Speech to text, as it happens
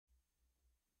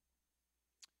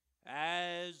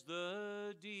As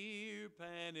the deer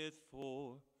panteth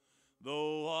for the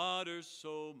water,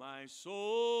 so my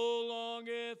soul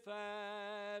longeth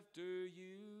after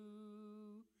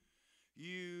you.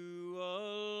 You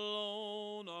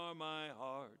alone are my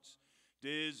heart's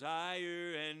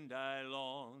desire, and I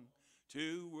long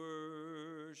to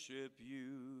worship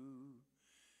you.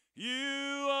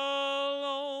 You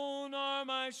alone are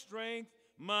my strength,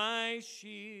 my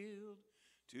shield.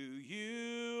 To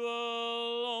you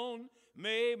alone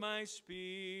may my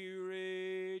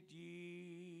spirit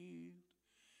yield.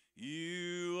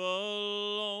 You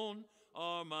alone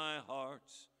are my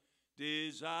heart's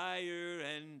desire,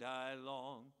 and I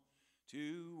long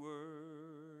to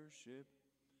worship.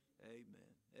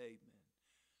 Amen. Amen.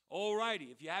 All righty.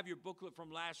 If you have your booklet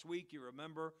from last week, you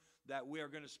remember that we are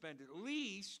going to spend at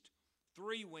least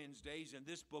 3 Wednesdays in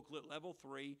this booklet, Level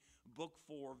 3, Book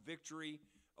 4, Victory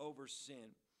Over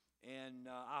Sin. And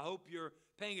I hope you're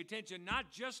paying attention,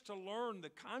 not just to learn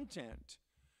the content,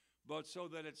 but so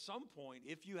that at some point,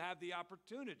 if you have the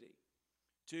opportunity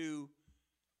to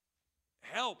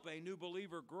help a new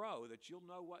believer grow, that you'll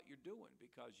know what you're doing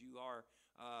because you are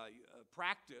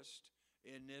practiced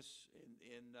in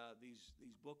these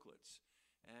booklets.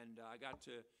 And I got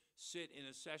to sit in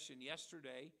a session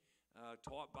yesterday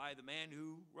taught by the man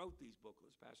who wrote these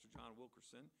booklets, Pastor John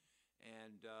Wilkerson,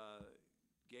 and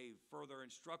gave further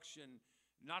instruction,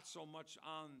 not so much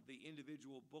on the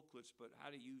individual booklets, but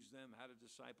how to use them, how to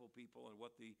disciple people, and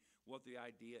what the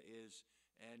idea is.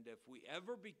 And if we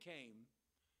ever became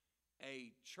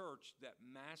a church that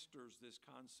masters this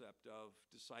concept of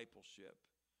discipleship,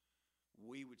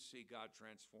 we would see God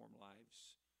transform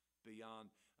lives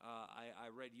beyond.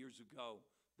 I read years ago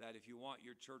that if you want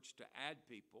your church to add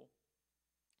people,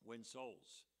 win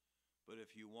souls. But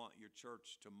if you want your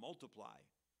church to multiply,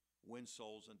 win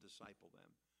souls and disciple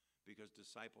them, because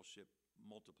discipleship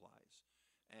multiplies.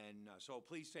 And so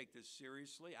please take this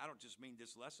seriously. I don't just mean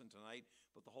this lesson tonight,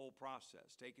 but the whole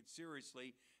process. Take it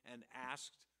seriously and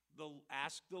ask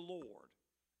the Lord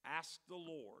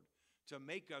to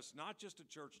make us not just a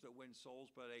church that wins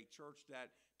souls, but a church that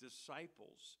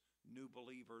disciples new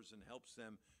believers and helps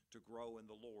them to grow in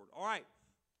the Lord. All right,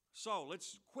 so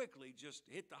let's quickly just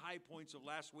hit the high points of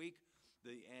last week,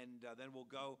 and then we'll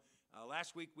go.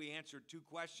 Last week we answered 2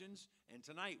 questions, and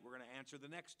tonight we're going to answer the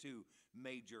next 2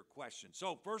 major questions.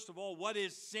 So first of all, what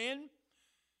is sin?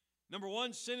 Number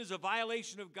 1, sin is a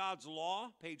violation of God's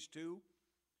law, page 2.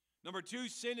 Number 2,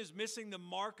 sin is missing the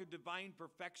mark of divine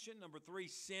perfection. Number 3,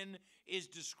 sin is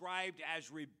described as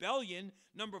rebellion.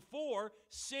 Number 4,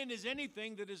 sin is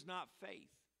anything that is not faith.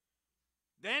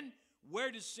 Then, where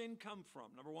does sin come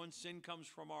from? Number 1, sin comes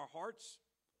from our hearts.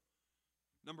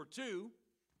 Number 2,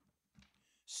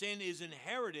 sin is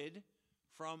inherited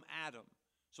from Adam.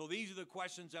 So these are the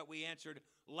questions that we answered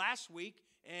last week,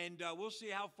 and we'll see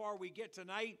how far we get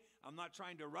tonight. I'm not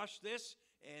trying to rush this,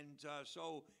 and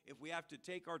so if we have to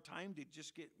take our time to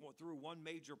just get through one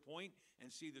major point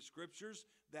and see the scriptures,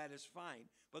 that is fine.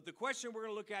 But the question we're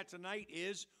going to look at tonight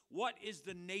is, what is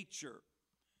the nature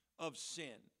of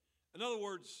sin? In other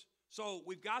words, so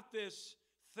we've got this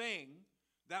thing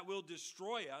that will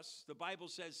destroy us. The Bible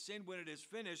says sin, when it is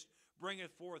finished,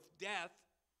 bringeth forth death.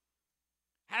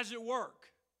 How does it work?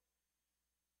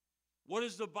 What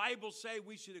does the Bible say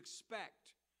we should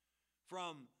expect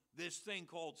from this thing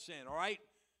called sin? All right.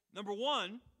 Number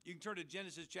 1, you can turn to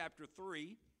Genesis chapter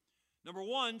 3. Number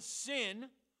 1, sin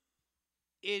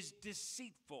is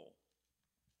deceitful.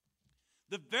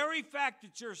 The very fact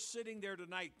that you're sitting there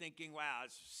tonight thinking, wow,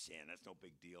 it's sin, that's no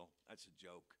big deal. That's a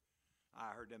joke.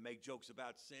 I heard them make jokes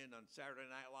about sin on Saturday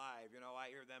Night Live. You know, I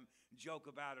hear them joke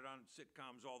about it on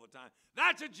sitcoms all the time.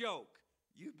 That's a joke.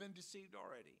 You've been deceived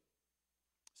already.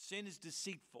 Sin is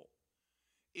deceitful.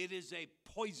 It is a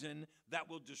poison that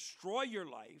will destroy your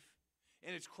life.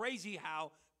 And it's crazy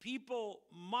how people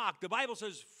mock. The Bible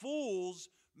says fools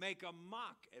make a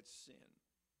mock at sin.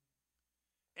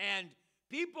 And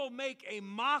people make a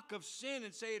mock of sin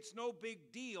and say it's no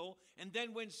big deal. And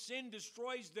then when sin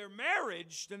destroys their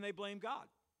marriage, then they blame God.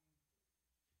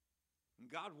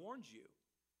 And God warns you.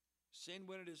 Sin,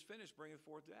 when it is finished, bringeth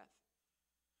forth death.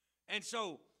 And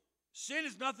so, sin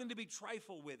is nothing to be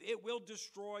trifled with. It will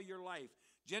destroy your life.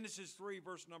 Genesis 3,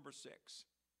 verse number 6.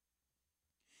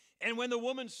 And when the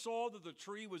woman saw that the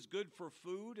tree was good for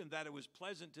food, and that it was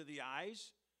pleasant to the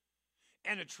eyes,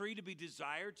 and a tree to be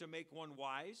desired to make one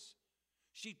wise,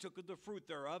 she took of the fruit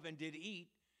thereof, and did eat,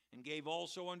 and gave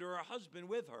also unto her husband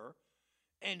with her,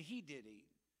 and he did eat.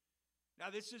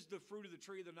 Now this is the fruit of the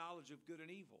tree of the knowledge of good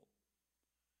and evil.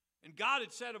 And God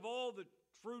had said, of all the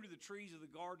fruit of the trees of the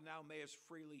garden thou mayest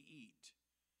freely eat,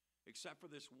 except for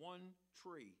this one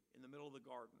tree in the middle of the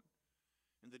garden.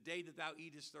 And the day that thou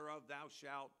eatest thereof, thou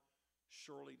shalt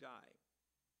surely die.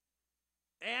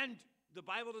 And the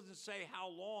Bible doesn't say how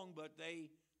long, but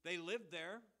they lived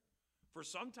there for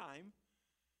some time.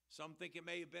 Some think it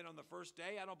may have been on the first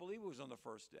day. I don't believe it was on the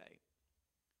first day.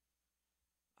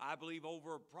 I believe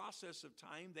over a process of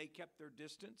time, they kept their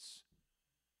distance.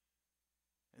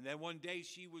 And then one day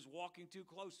she was walking too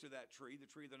close to that tree, the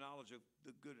tree of the knowledge of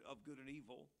good and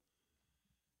evil.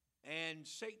 And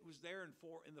Satan was there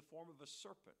in the form of a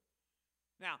serpent.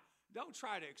 Now, don't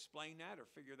try to explain that or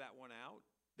figure that one out.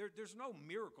 There's no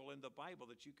miracle in the Bible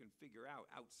that you can figure out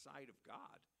outside of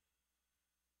God.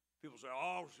 People say,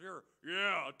 oh, sure,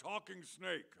 yeah, a talking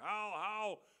snake.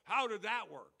 How did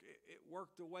that work? It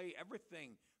worked the way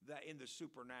everything that in the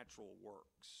supernatural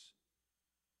works.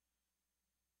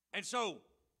 And so,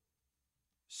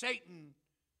 Satan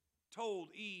told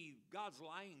Eve, God's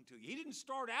lying to you. He didn't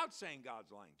start out saying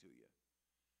God's lying to you.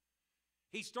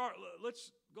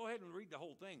 Let's go ahead and read the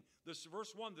whole thing.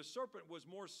 Verse 1, the serpent was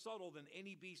more subtle than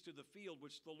any beast of the field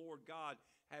which the Lord God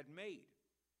had made.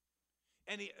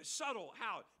 And subtle,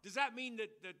 how? Does that mean that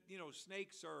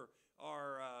snakes are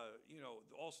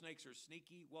all snakes are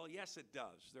sneaky? Well, yes, it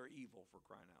does. They're evil, for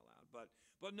crying out loud.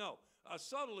 But no,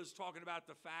 subtle is talking about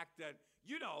the fact that,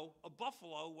 a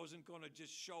buffalo wasn't going to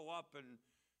just show up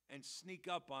and sneak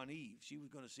up on Eve. She was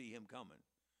going to see him coming.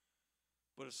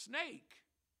 But a snake,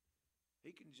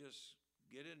 he can just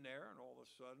get in there and all of a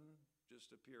sudden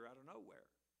just appear out of nowhere.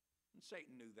 And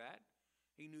Satan knew that.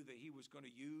 He knew that he was going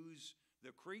to use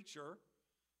the creature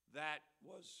that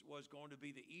was going to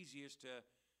be the easiest to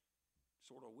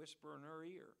sort of whisper in her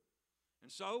ear.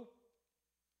 And so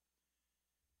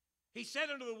he said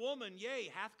unto the woman,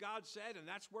 yea, hath God said, and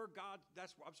that's where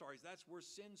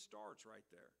sin starts right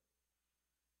there.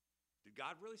 Did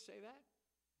God really say that?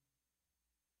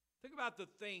 Think about the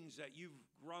things that you've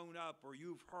grown up or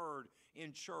you've heard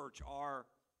in church are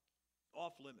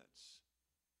off limits.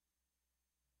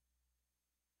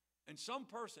 And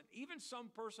even some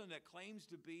person that claims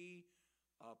to be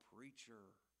a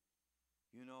preacher,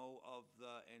 and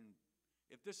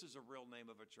if this is a real name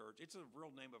of a church, it's a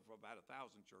real name of about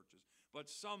 1,000 churches. But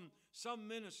some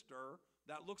minister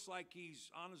that looks like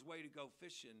he's on his way to go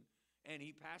fishing, and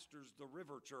he pastors the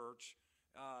River Church.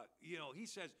 He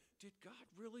says, "Did God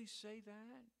really say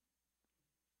that?"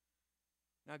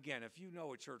 Now, again, if you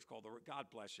know a church called God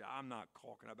bless you. I'm not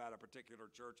talking about a particular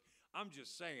church. I'm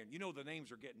just saying, the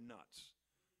names are getting nuts.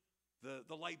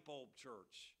 The Light Bulb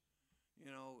Church,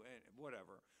 and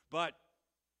whatever. But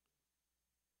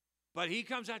he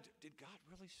comes out, did God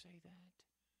really say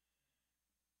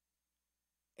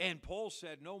that? And Paul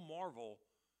said, no marvel,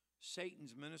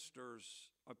 Satan's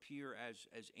ministers appear as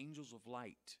angels of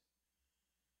light.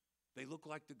 They look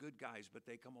like the good guys, but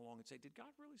they come along and say, did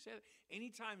God really say that?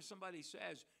 Anytime somebody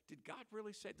says, did God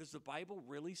really say, does the Bible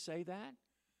really say that?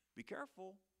 Be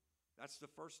careful. That's the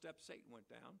first step Satan went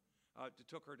down,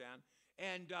 took her down.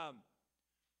 And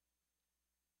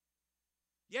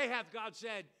yea, hath God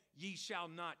said, ye shall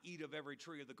not eat of every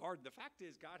tree of the garden. The fact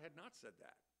is, God had not said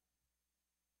that.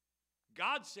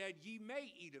 God said, ye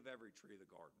may eat of every tree of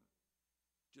the garden.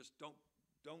 Just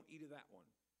don't eat of that one.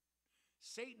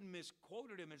 Satan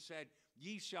misquoted him and said,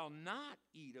 ye shall not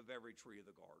eat of every tree of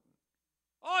the garden.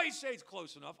 Oh, he says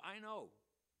close enough. I know.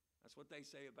 That's what they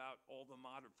say about all the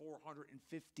modern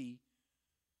 450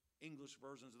 English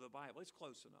versions of the Bible. It's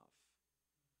close enough.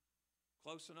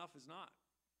 Close enough is not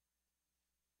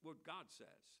what God says.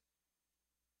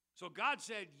 So God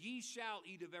said, ye shall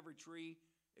eat of every tree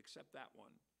except that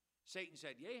one. Satan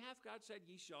said, yea, hath God said,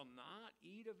 ye shall not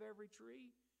eat of every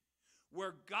tree?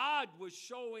 Where God was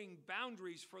showing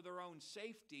boundaries for their own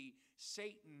safety,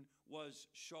 Satan was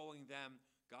showing them,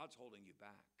 God's holding you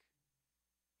back.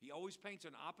 He always paints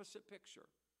an opposite picture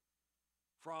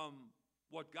from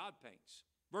what God paints.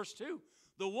 Verse 2,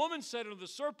 the woman said unto the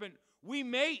serpent, we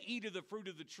may eat of the fruit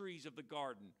of the trees of the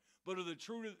garden, but of the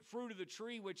fruit of the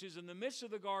tree which is in the midst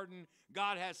of the garden,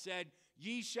 God hath said,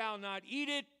 ye shall not eat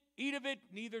of it,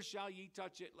 neither shall ye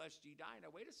touch it, lest ye die. Now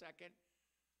wait a second.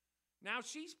 Now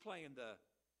she's playing the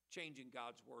changing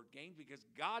God's word game because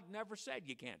God never said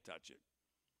you can't touch it.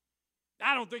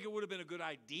 I don't think it would have been a good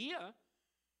idea,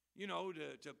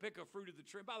 to pick a fruit of the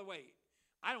tree. By the way,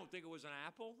 I don't think it was an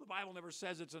apple. The Bible never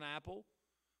says it's an apple,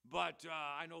 but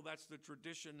I know that's the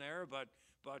tradition there. But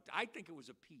I think it was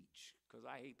a peach because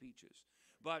I hate peaches.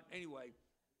 But anyway,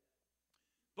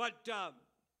 I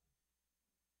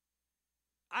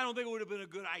don't think it would have been a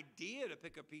good idea to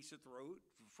pick a piece of fruit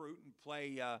and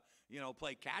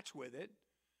play catch with it.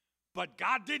 But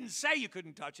God didn't say you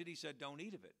couldn't touch it. He said, don't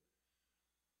eat of it.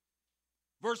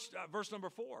 Verse number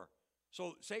 4.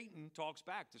 So Satan talks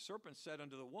back. The serpent said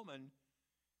unto the woman,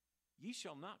 ye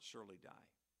shall not surely die.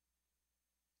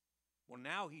 Well,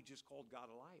 now he just called God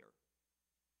a liar.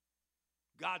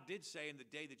 God did say, in the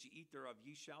day that ye eat thereof,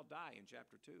 ye shall die, in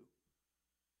chapter 2.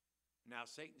 Now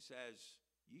Satan says,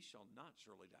 ye shall not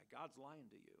surely die. God's lying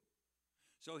to you.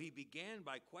 So he began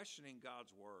by questioning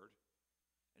God's word.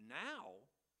 And now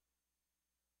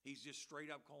he's just straight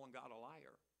up calling God a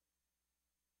liar.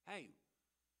 Hey,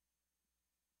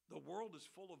 the world is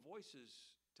full of voices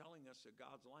telling us that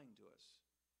God's lying to us.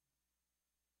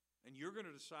 And you're going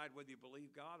to decide whether you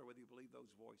believe God or whether you believe those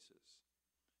voices.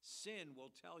 Sin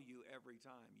will tell you every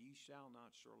time, ye shall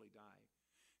not surely die.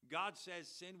 God says,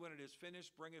 sin, when it is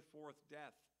finished, bringeth forth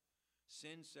death.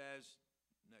 Sin says,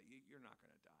 no, you're not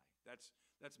going to die.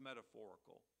 That's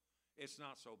metaphorical. It's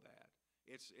not so bad.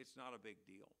 It's not a big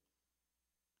deal.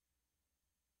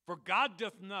 For God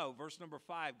doth know, verse number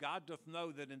 5, God doth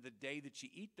know that in the day that ye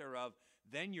eat thereof,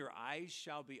 then your eyes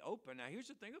shall be open. Now here's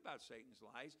the thing about Satan's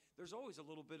lies. There's always a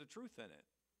little bit of truth in it.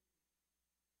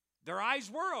 Their eyes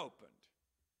were opened.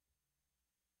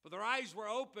 But their eyes were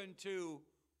open to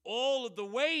all of the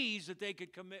ways that they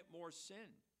could commit more sin.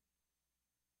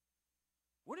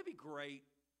 Wouldn't it be great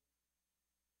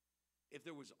if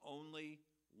there was only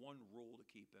one rule to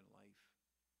keep in life?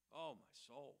 Oh, my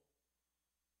soul.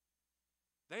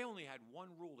 They only had one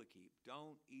rule to keep.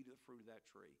 Don't eat of the fruit of that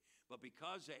tree. But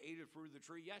because they ate of the fruit of the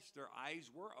tree, yes, their eyes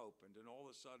were opened. And all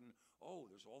of a sudden, oh,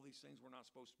 there's all these things we're not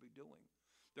supposed to be doing.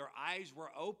 Their eyes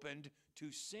were opened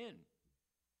to sin.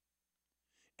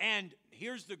 And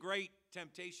here's the great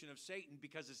temptation of Satan,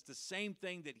 because it's the same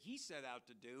thing that he set out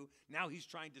to do. Now he's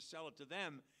trying to sell it to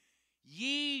them.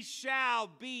 Ye shall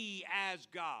be as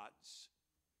gods.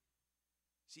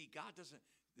 See, God doesn't,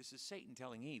 this is Satan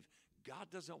telling Eve,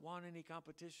 God doesn't want any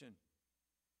competition.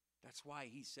 That's why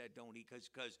he said don't eat,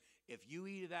 because if you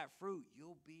eat of that fruit,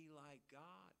 you'll be like God.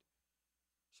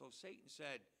 So Satan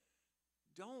said,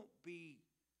 don't be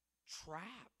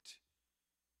trapped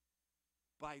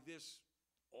by this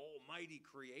almighty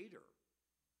creator.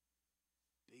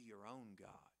 Be your own God.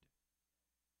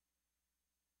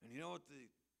 And you know what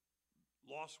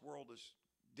the lost world is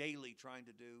daily trying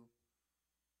to do?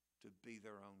 To be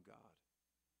their own God.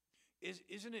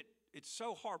 Isn't it? It's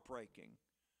so heartbreaking,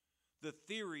 the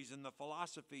theories and the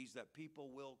philosophies that people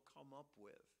will come up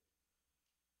with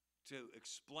to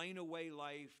explain away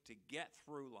life, to get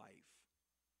through life.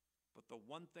 But the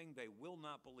one thing they will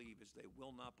not believe is they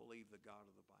will not believe the God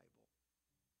of the Bible.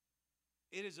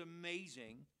 It is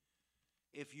amazing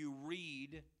if you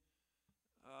read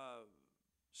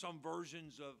some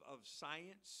versions of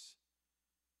science,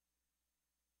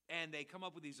 and they come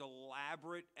up with these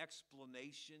elaborate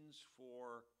explanations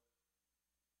for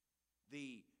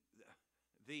the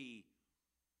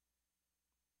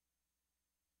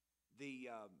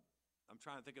I'm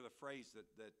trying to think of the phrase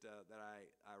that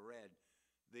I read.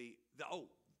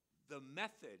 The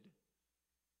method,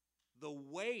 the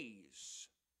ways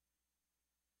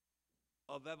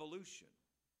of evolution.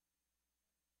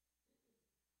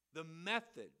 The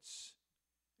methods.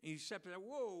 And you said,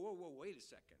 whoa, wait a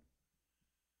second.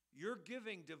 You're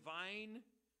giving divine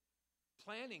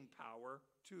planning power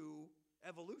to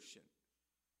evolution.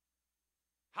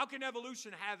 How can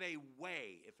evolution have a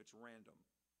way if it's random?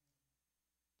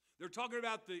 They're talking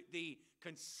about the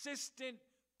consistent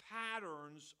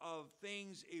patterns of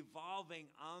things evolving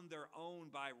on their own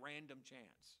by random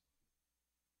chance.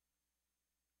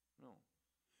 No.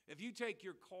 If you take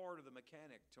your car to the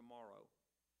mechanic tomorrow,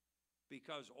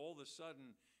 because all of a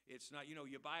sudden it's not, you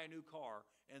buy a new car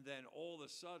and then all of a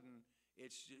sudden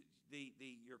it's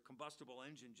your combustible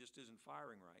engine just isn't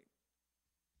firing right.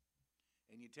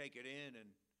 And you take it in,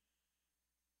 and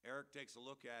Eric takes a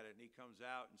look at it, and he comes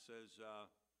out and says,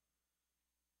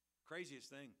 craziest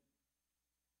thing,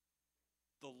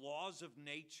 the laws of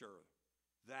nature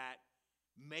that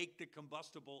make the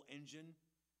combustible engine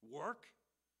work,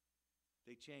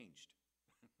 they changed.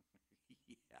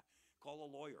 Yeah, call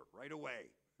a lawyer right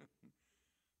away,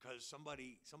 because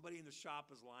somebody in the shop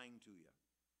is lying to you.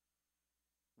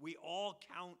 We all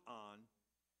count on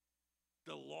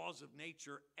the laws of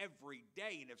nature every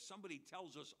day. And if somebody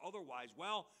tells us otherwise,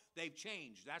 well, they've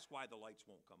changed. That's why the lights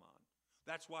won't come on.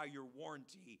 That's why your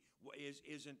warranty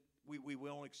isn't, we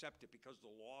won't accept it because the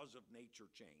laws of nature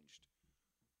changed.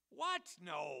 What?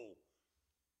 No.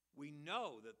 We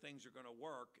know that things are going to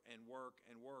work and work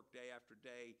and work day after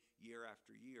day, year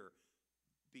after year,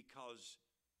 because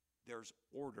there's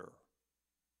order.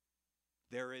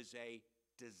 There is a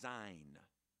design.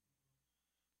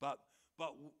 But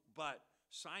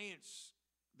science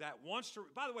that wants to,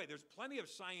 by the way, there's plenty of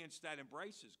science that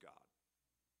embraces God.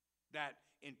 that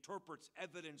interprets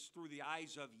evidence through the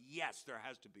eyes of, yes, there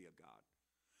has to be a God.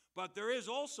 But there is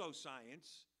also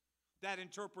science that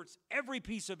interprets every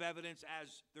piece of evidence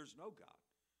as there's no God.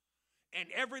 And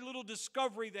every little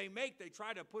discovery they make, they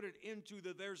try to put it into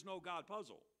the there's no God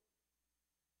puzzle.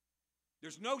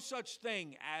 There's no such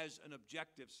thing as an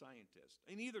objective scientist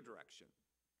in either direction.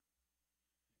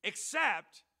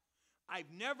 Except,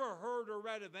 I've never heard or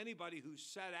read of anybody who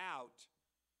set out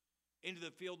into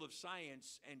the field of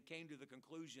science and came to the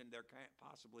conclusion there can't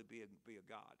possibly be a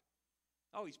God.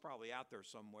 Oh, he's probably out there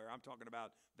somewhere. I'm talking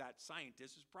about that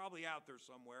scientist is probably out there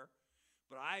somewhere.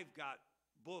 But I've got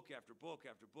book after book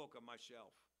after book on my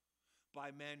shelf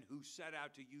by men who set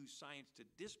out to use science to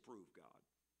disprove God.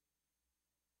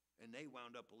 And they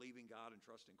wound up believing God and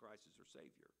trusting Christ as their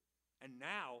Savior. And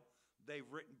now they've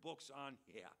written books on,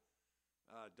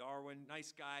 Darwin,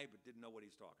 nice guy, but didn't know what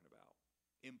he's talking about.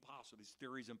 Impossible. His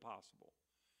theory's impossible.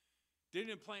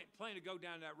 Didn't plan to go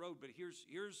down that road, but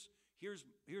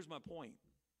here's my point.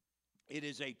 It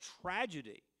is a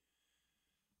tragedy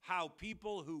how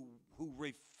people who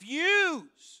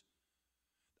refuse,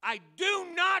 I do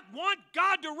not want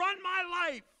God to run my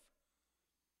life,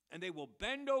 and they will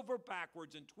bend over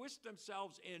backwards and twist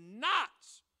themselves in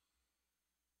knots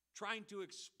trying to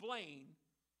explain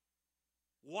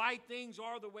why things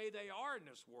are the way they are in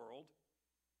this world.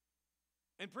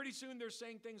 And pretty soon they're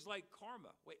saying things like karma.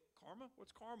 Wait, karma?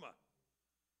 What's karma?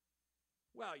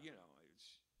 Well,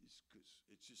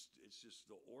 it's just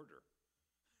the order.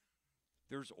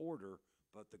 There's order,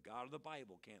 but the God of the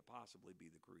Bible can't possibly be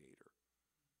the creator.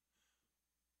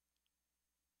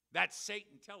 That's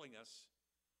Satan telling us.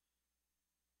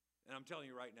 And I'm telling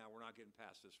you right now, we're not getting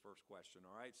past this first question,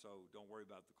 all right? So don't worry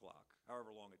about the clock. However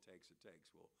long it takes, it takes.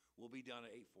 We'll be done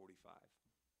at 8:45.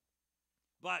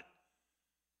 But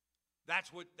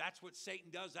that's what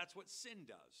Satan does. That's what sin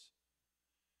does.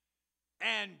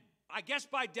 And I guess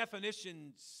by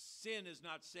definition, sin is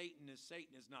not Satan, as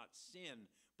Satan is not sin,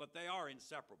 but they are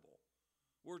inseparable.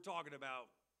 We're talking about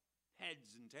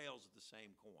heads and tails of the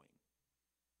same coin.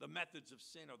 The methods of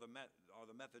sin are the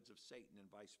methods of Satan and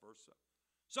vice versa.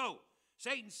 So,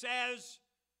 Satan says,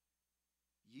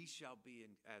 ye shall be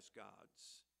as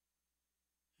gods.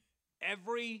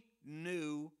 Every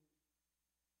new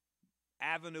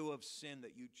avenue of sin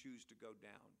that you choose to go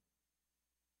down,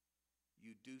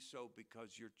 you do so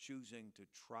because you're choosing to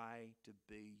try to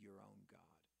be your own God.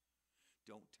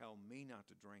 Don't tell me not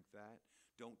to drink that.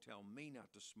 Don't tell me not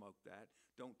to smoke that.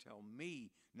 Don't tell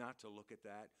me not to look at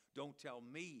that. Don't tell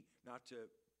me not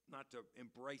to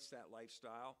embrace that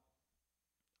lifestyle.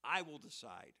 I will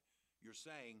decide. You're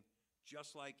saying,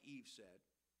 just like Eve said,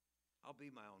 I'll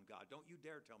be my own God. Don't you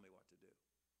dare tell me what to do.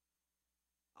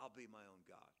 I'll be my own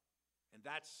God. And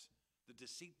that's the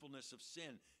deceitfulness of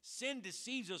sin. Sin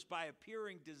deceives us by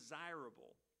appearing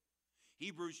desirable.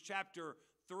 Hebrews chapter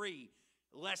 3,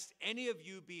 lest any of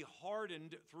you be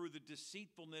hardened through the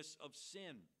deceitfulness of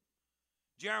sin.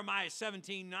 Jeremiah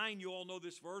 17:9, you all know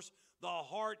this verse. The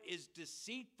heart is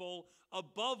deceitful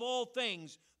above all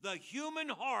things. The human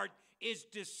heart is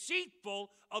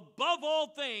deceitful above all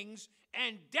things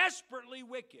and desperately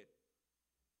wicked.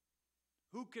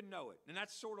 Who can know it? And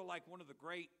that's sort of like one of the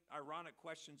great ironic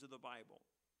questions of the Bible.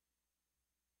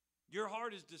 Your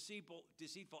heart is deceitful,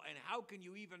 and how can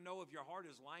you even know if your heart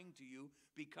is lying to you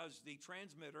because the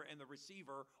transmitter and the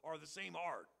receiver are the same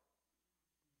heart?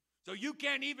 So you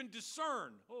can't even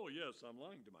discern, oh yes, I'm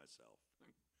lying to myself.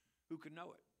 Who can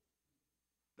know it?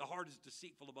 The heart is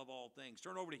deceitful above all things.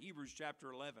 Turn over to Hebrews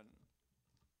chapter 11.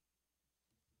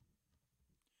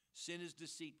 Sin is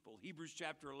deceitful. Hebrews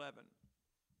chapter 11.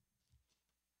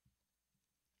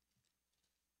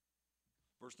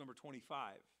 Verse number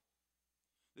 25.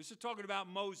 This is talking about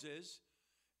Moses,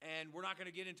 and we're not going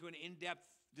to get into an in-depth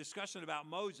discussion about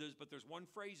Moses, but there's one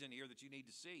phrase in here that you need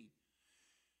to see.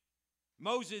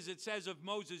 Moses, it says of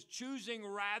Moses, choosing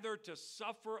rather to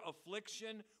suffer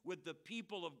affliction with the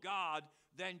people of God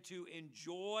than to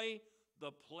enjoy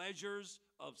the pleasures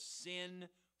of sin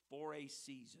for a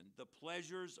season. The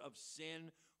pleasures of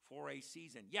sin for a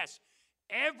season. Yes,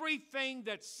 everything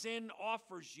that sin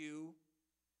offers you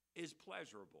is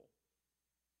pleasurable.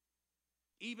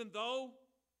 Even though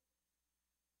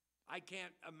I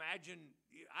can't imagine,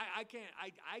 I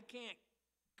can't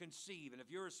conceive, and if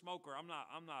you're a smoker, I'm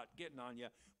not getting on you,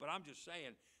 but I'm just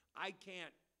saying, I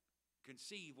can't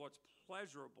conceive what's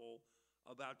pleasurable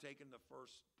about taking the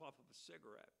first puff of a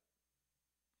cigarette.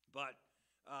 But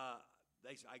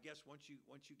I guess once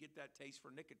you get that taste for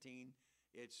nicotine,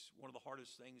 it's one of the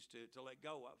hardest things to let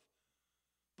go of.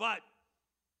 But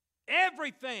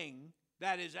everything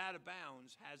that is out of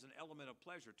bounds has an element of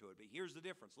pleasure to it. But here's the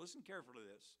difference. Listen carefully to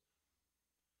this.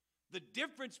 The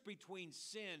difference between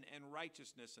sin and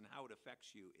righteousness and how it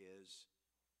affects you is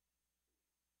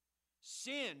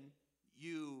sin,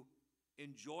 you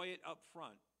enjoy it up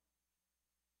front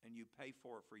and you pay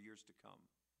for it for years to come.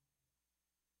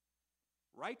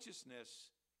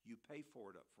 Righteousness, you pay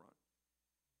for it up front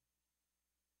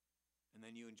and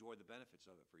then you enjoy the benefits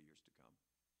of it for years to come.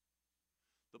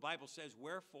 The Bible says,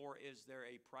 wherefore is there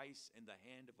a price in the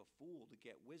hand of a fool to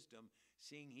get wisdom,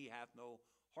 seeing he hath no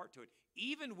heart to it?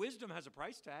 Even wisdom has a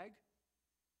price tag.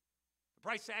 The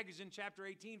price tag is in chapter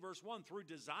 18, verse 1. Through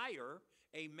desire,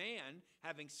 a man,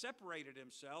 having separated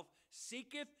himself,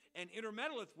 seeketh and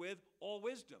intermeddleth with all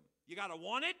wisdom. You got to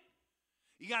want it.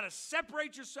 You got to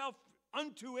separate yourself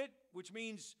unto it, which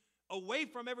means away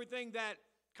from everything that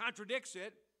contradicts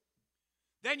it.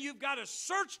 Then you've got to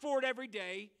search for it every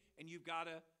day. And you've got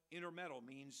to intermeddle,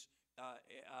 means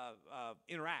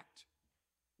interact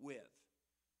with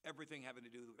everything having to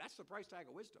do with it. That's the price tag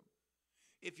of wisdom.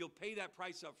 If you'll pay that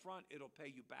price up front, it'll pay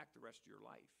you back the rest of your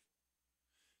life.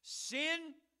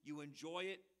 Sin, you enjoy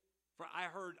it. I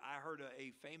heard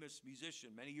a famous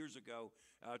musician many years ago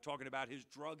talking about his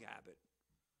drug habit.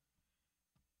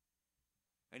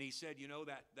 And he said, you know,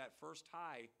 that first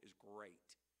high is great.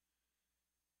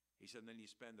 He said, and then you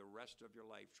spend the rest of your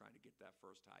life trying to get that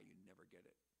first high. You never get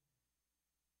it.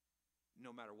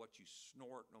 No matter what you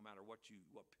snort, no matter what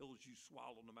pills you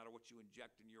swallow, no matter what you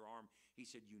inject in your arm, he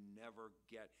said, you never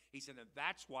get. He said, and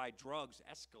that's why drugs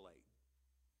escalate.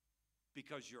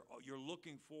 Because you're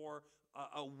looking for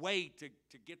a way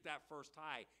to get that first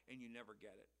high, and you never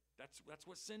get it. That's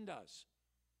what sin does.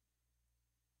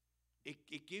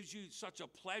 It gives you such a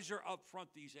pleasure up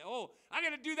front that you say, oh, I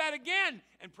got to do that again.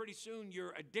 And pretty soon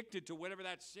you're addicted to whatever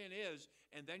that sin is,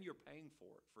 and then you're paying for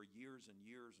it for years and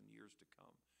years and years to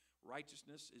come.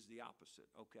 Righteousness is the opposite,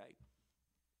 okay?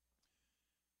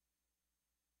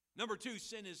 Number two,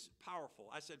 sin is powerful.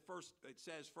 I said first, it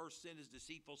says first, sin is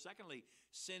deceitful. Secondly,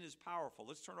 sin is powerful.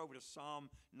 Let's turn over to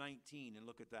Psalm 19 and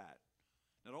look at that.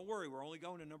 Now, don't worry, we're only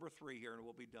going to number 3 here, and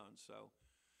we'll be done, so...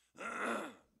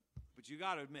 But you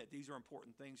got to admit, these are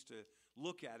important things to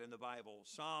look at in the Bible.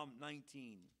 Psalm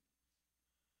 19.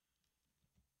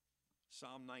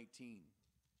 Psalm 19.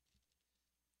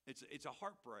 It's a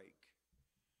heartbreak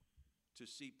to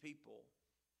see people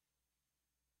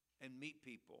and meet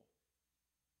people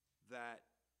that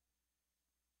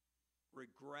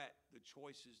regret the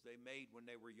choices they made when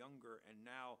they were younger, and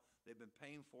now they've been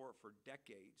paying for it for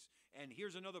decades. And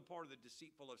here's another part of the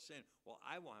deceitful of sin. Well,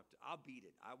 I'll beat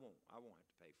it. I won't have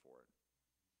to pay for it.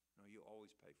 No, you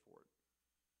always pay for it.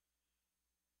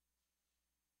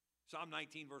 Psalm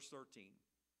 19, verse 13.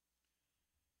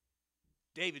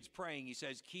 David's praying. He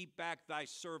says, keep back thy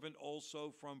servant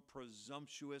also from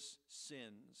presumptuous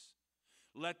sins.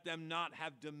 Let them not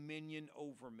have dominion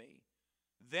over me.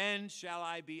 Then shall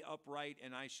I be upright,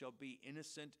 and I shall be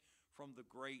innocent from the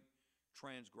great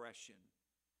transgression.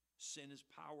 Sin is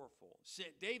powerful.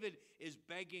 David is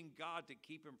begging God to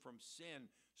keep him from sin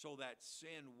so that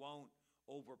sin won't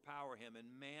overpower him.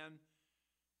 And man,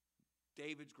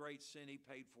 David's great sin, he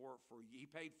paid for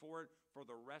it for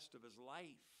the rest of his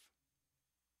life.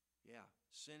 Yeah,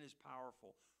 sin is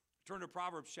powerful. Turn to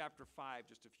Proverbs chapter 5,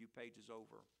 just a few pages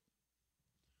over.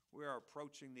 We are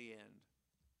approaching the end.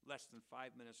 Less than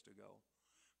 5 minutes to go.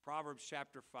 Proverbs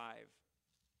chapter 5.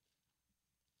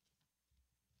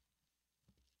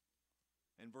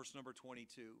 And verse number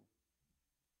 22.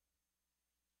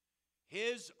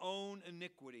 His own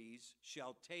iniquities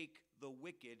shall take the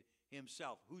wicked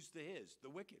himself. Who's the his? The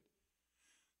wicked.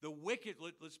 The wicked,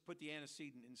 let's put the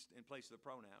antecedent in place of the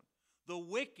pronoun. The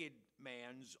wicked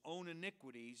man's own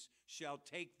iniquities shall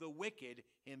take the wicked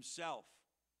himself,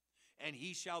 and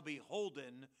he shall be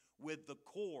holden with the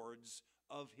cords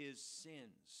of his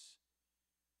sins.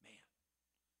 Man,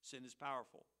 sin is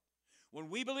powerful. When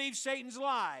we believe Satan's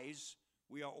lies,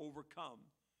 we are overcome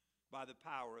by the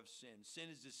power of sin. Sin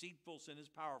is deceitful, sin is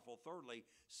powerful. Thirdly,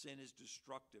 sin is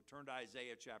destructive. Turn to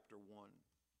Isaiah chapter 1.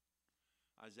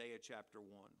 Isaiah chapter 1.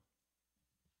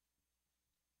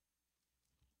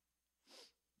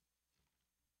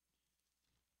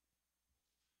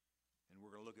 And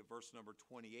we're going to look at verse number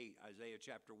 28. Isaiah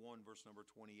chapter 1, verse number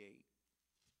 28.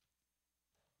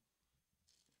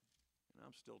 And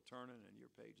I'm still turning, and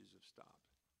your pages have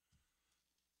stopped.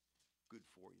 Good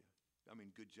for you. I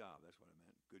mean, good job. That's what I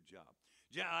meant. Good job.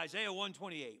 Isaiah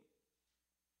 1:28.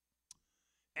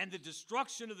 And the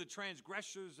destruction of the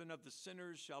transgressors and of the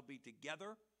sinners shall be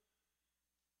together,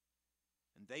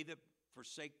 and they that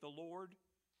forsake the Lord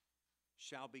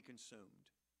shall be consumed.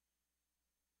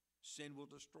 Sin will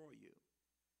destroy you.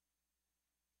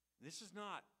 This is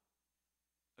not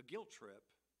a guilt trip.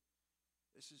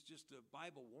 This is just a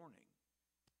Bible warning.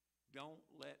 Don't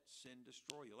let sin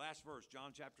destroy you. Last verse,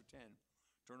 John chapter 10.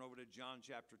 Turn over to John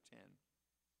chapter 10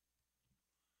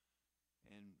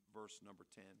 and verse number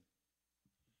 10.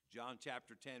 John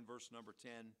chapter 10, verse number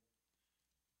 10.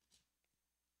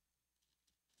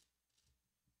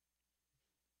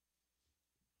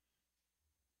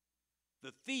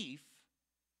 The thief,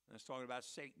 and it's talking about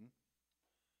Satan,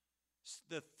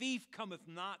 the thief cometh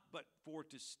not but for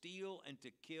to steal and to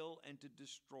kill and to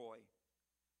destroy.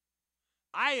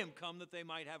 I am come that they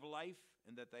might have life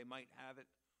and that they might have it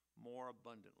more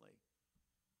abundantly.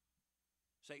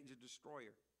 Satan's a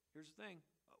destroyer. Here's the thing.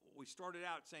 We started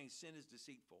out saying sin is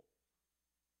deceitful.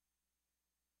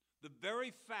 The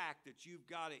very fact that you've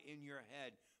got it in your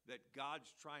head that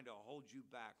God's trying to hold you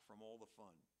back from all the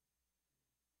fun.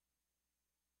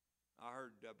 I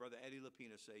heard Brother Eddie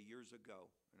Lapina say years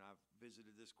ago, and I've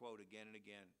visited this quote again and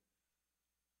again,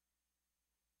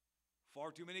 far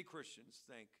too many Christians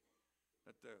think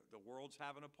that the world's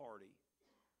having a party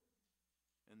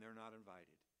and they're not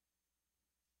invited.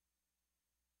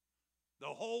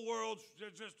 The whole world's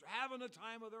just having the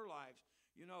time of their lives.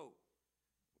 You know,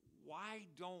 why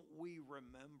don't we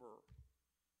remember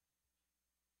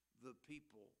the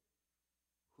people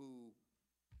who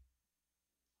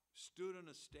stood on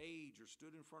a stage or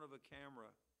stood in front of a camera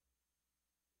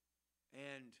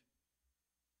and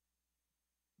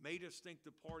made us think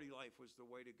the party life was the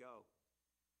way to go?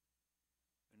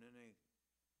 And then they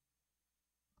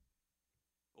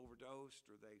overdosed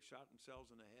or they shot themselves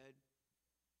in the head.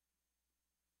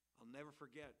 I'll never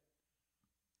forget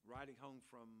riding home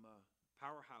from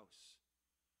Powerhouse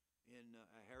in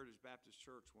Heritage Baptist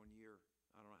Church one year.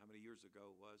 I don't know how many years ago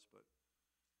it was, but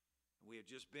we had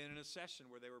just been in a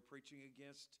session where they were preaching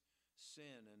against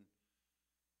sin, and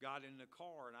got in the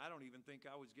car, and I don't even think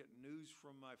I was getting news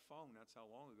from my phone. That's how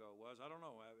long ago it was. I don't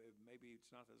know. Maybe it's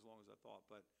not as long as I thought,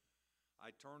 but I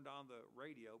turned on the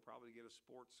radio, probably to get a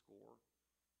sports score,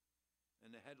 and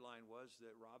the headline was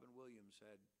that Robin Williams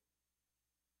had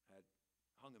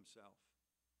hung himself.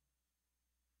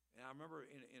 And I remember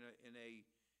in a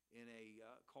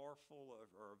car full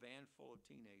of, or a van full of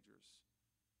teenagers,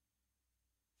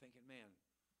 thinking, man,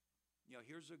 you know,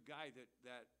 here's a guy that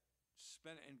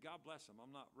spent, and God bless him,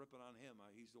 I'm not ripping on him.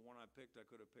 He's the one I picked. I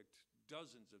could have picked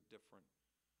dozens of different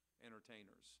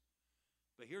entertainers.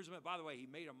 But here's, by the way, he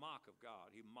made a mock of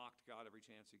God. He mocked God every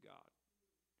chance he got.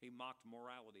 He mocked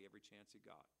morality every chance he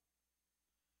got.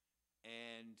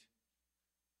 And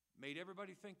made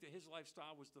everybody think that his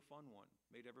lifestyle was the fun one.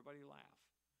 Made everybody laugh.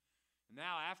 And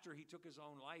now, after he took his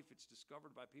own life, it's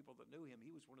discovered by people that knew him,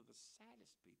 he was one of the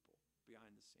saddest people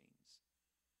behind the scenes.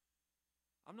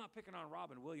 I'm not picking on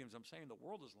Robin Williams. I'm saying the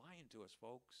world is lying to us,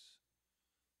 folks.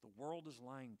 The world is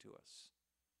lying to us.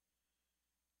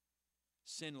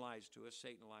 Sin lies to us.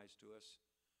 Satan lies to us.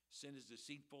 Sin is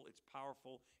deceitful. It's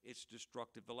powerful. It's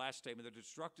destructive. The last statement, the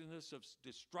destructiveness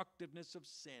of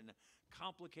sin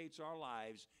complicates our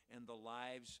lives and the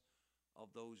lives of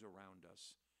those around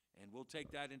us. And we'll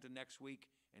take that into next week,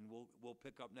 and we'll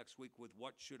pick up next week with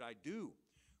what should I do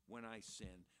when I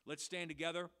sin. Let's stand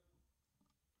together.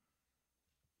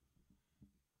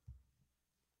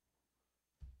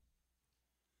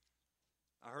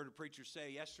 I heard a preacher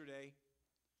say yesterday,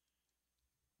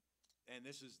 and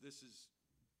this is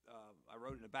I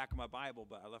wrote it in the back of my Bible,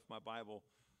 but I left my Bible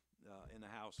in the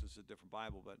house. This is a different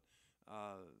Bible, but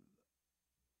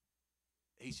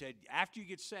he said, after you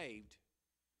get saved,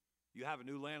 you have a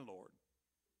new landlord,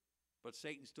 but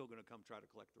Satan's still going to come try to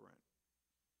collect the rent.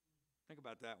 Think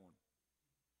about that one.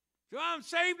 So I'm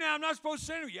saved now. I'm not supposed to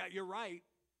sin. Yeah, you're right,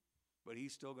 but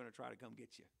he's still going to try to come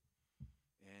get you.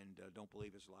 And don't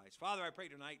believe his lies. Father, I pray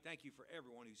tonight, thank you for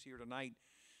everyone who's here tonight.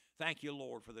 Thank you,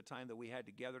 Lord, for the time that we had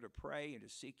together to pray and to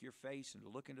seek your face and to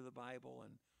look into the Bible.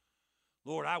 And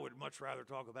Lord, I would much rather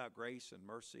talk about grace and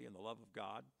mercy and the love of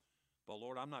God. But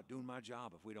Lord, I'm not doing my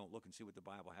job if we don't look and see what the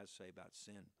Bible has to say about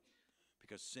sin.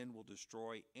 Because sin will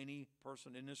destroy any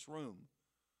person in this room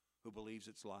who believes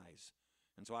its lies.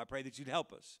 And so I pray that you'd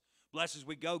help us. Bless as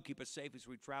we go. Keep us safe as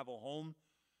we travel home.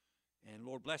 And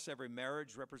Lord, bless every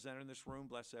marriage represented in this room.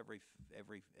 Bless every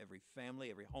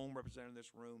family, every home represented in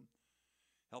this room.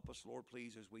 Help us, Lord,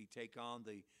 please, as we take on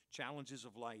the challenges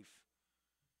of life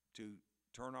to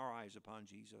turn our eyes upon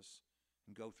Jesus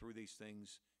and go through these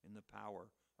things in the power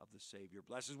of the Savior.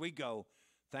 Bless as we go.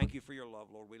 Thank you for your love,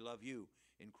 Lord. We love you.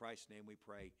 In Christ's name we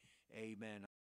pray. Amen.